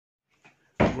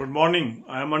Good morning.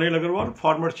 I am Anil Agarwal,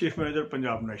 former Chief Manager,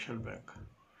 Punjab National Bank.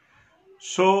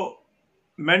 So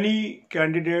many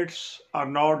candidates are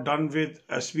now done with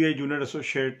SBI Junior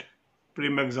Associate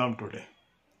Prim exam today.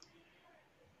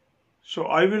 So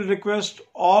I will request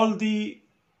all the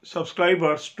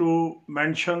subscribers to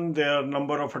mention their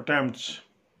number of attempts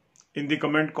in the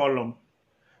comment column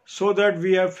so that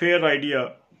we have fair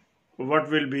idea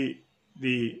what will be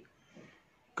the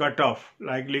cutoff,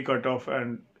 likely cutoff,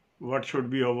 and what should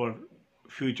be our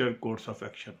future course of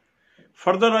action.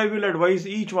 Further, I will advise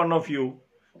each one of you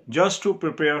just to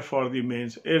prepare for the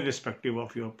mains irrespective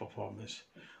of your performance.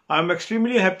 I am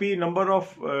extremely happy. Number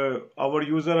of our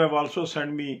users have also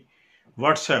sent me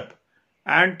WhatsApp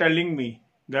and telling me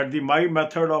that my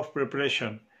method of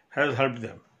preparation has helped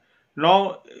them.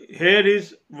 Now, here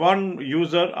is one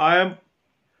user. I am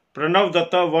Pranav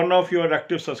Datta, one of your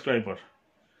active subscribers.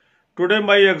 Today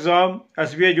my exam,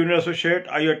 SBI Junior Associate,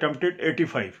 I attempted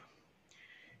 85.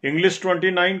 English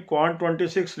 29, Quant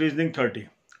 26, Reasoning 30.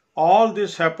 All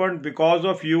this happened because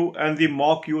of you and the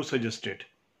mock you suggested.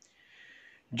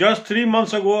 Just 3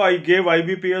 months ago, I gave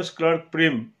IBPS Clerk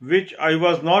Prim, which I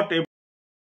was not able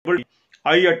to.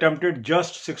 I attempted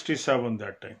just 67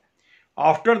 that time.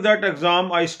 After that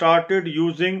exam, I started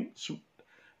using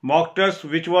mock test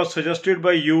which was suggested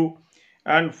by you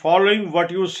and following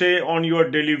what you say on your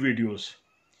daily videos.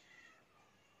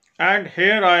 And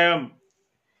here I am,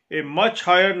 a much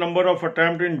higher number of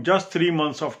attempts in just 3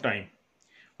 months of time.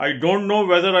 I don't know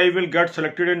whether I will get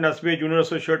selected in SBI Junior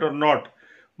Associate or not,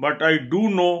 but I do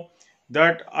know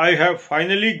that I have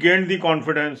finally gained the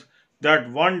confidence that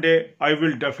one day I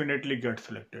will definitely get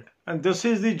selected. And this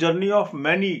is the journey of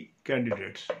many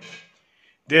candidates.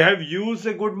 They have used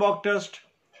a good mock test,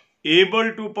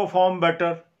 able to perform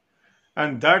better,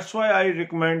 and that's why I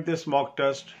recommend this mock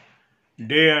test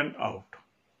day and out.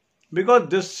 Because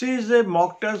this is a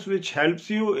mock test which helps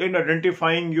you in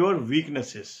identifying your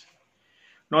weaknesses.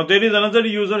 Now there is another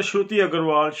user, Shruti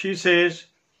Agarwal. She says,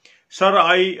 "Sir,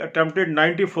 I attempted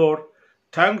 94.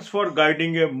 Thanks for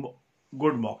guiding a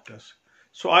good mock test."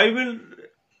 So I will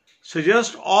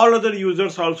suggest all other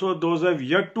users also, those who have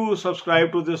yet to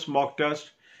subscribe to this mock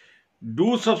test,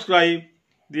 do subscribe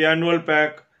the annual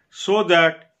pack so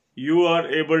that you are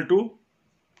able to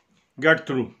get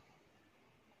through.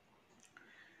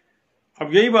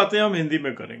 अब यही बातें हम हिंदी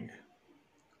में करेंगे.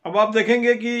 अब आप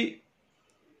देखेंगे कि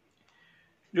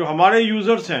जो हमारे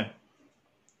यूजर्स हैं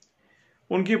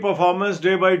उनकी performance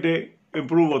day by day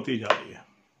improve होती जा रही है.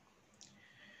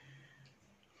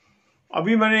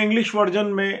 अभी मैंने इंग्लिश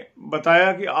वर्जन में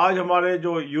बताया कि आज हमारे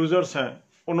जो यूजर्स हैं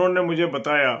उन्होंने मुझे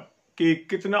बताया कि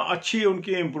कितना अच्छी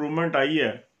उनकी इम्प्रूवमेंट आई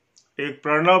है. एक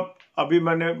प्रणव, अभी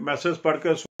मैंने मैसेज पढ़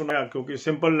के सुनाया क्योंकि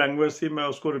सिंपल लैंग्वेज थी, मैं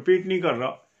उसको रिपीट नहीं कर रहा.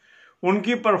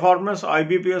 उनकी परफॉर्मेंस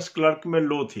IBPS क्लर्क में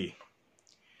लो थी.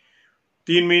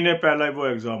 3 महीने पहले वो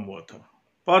एग्जाम हुआ था,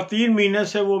 पर 3 महीने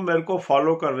से वो मेरे को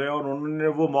फॉलो कर रहे हैं और उन्होंने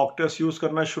वो मॉक टेस्ट यूज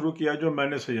करना शुरू किया जो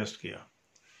मैंने सजेस्ट किया.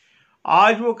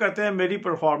 आज वो कहते हैं मेरी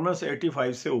परफॉर्मेंस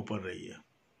 85 से ऊपर रही है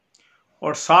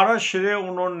और सारा श्रेय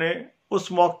उन्होंने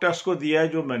उस मॉक टेस्ट को दिया है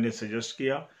जो मैंने सजेस्ट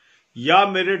किया, या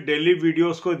मेरे डेली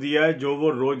वीडियोस को दिया है जो वो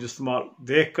रोज इस्तेमाल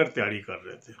देखकर तैयारी कर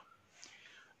रहे थे.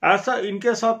 ऐसा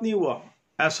इनके साथ नहीं हुआ,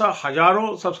 ऐसा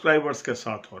हजारों सब्सक्राइबर्स के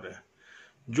साथ हो रहा है.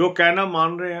 जो कहना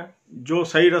मान रहे हैं, जो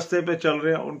सही रास्ते पे चल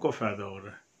रहे हैं, उनको फायदा हो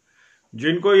रहा है.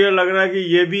 जिनको ये लग रहा है कि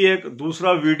ये भी एक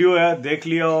दूसरा वीडियो है, देख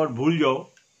लिया और भूल जाओ,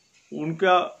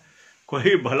 उनका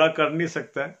कोई भला कर नहीं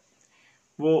सकता है,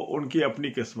 वो उनकी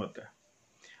अपनी किस्मत है.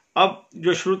 अब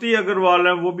जो श्रुति अग्रवाल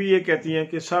है वो भी ये कहती हैं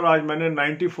कि सर आज मैंने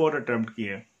 94 अटेम्प्ट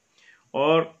किए हैं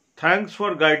और thanks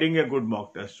for guiding a good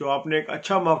mock test. जो आपने एक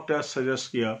अच्छा मॉक टेस्ट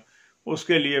सजेस्ट किया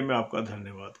उसके लिए मैं आपका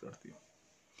धन्यवाद करती हूँ.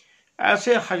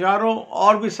 ऐसे हजारों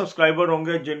और भी सब्सक्राइबर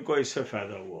होंगे जिनको इससे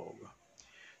फायदा हुआ होगा.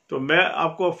 तो मैं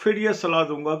आपको फिर ये सलाह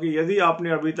दूंगा कि यदि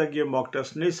आपने अभी तक ये मॉक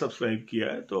टेस्ट नहीं सब्सक्राइब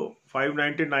किया है तो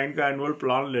 599 का एनुअल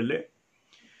प्लान ले ले.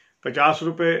 50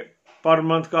 रुपये पर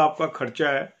मंथ का आपका खर्चा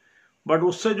है, बट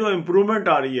उससे जो इम्प्रूवमेंट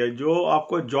आ रही है, जो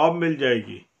आपको जॉब मिल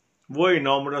जाएगी, वो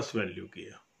इनॉर्मस वैल्यू की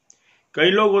है.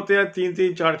 कई लोग होते हैं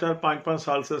 3-3, 4-4, 5-5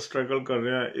 साल से स्ट्रगल कर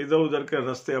रहे हैं, इधर उधर के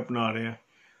रास्ते अपना रहे हैं,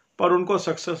 पर उनको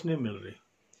सक्सेस नहीं मिल रही.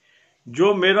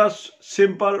 जो मेरा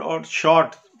सिंपल और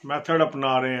शॉर्ट मेथड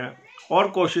अपना रहे हैं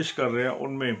और कोशिश कर रहे हैं,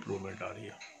 उनमें इम्प्रूवमेंट आ रही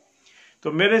है.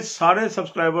 तो मेरे सारे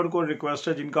सब्सक्राइबर को रिक्वेस्ट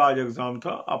है जिनका आज एग्जाम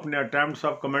था, अपने अटैम्प्ट्स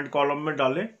आप कमेंट कॉलम में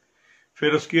डालें,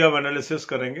 फिर उसकी अब एनालिसिस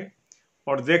करेंगे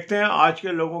और देखते हैं आज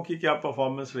के लोगों की क्या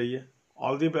परफॉर्मेंस रही है.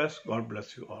 All the best. God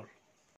bless you all.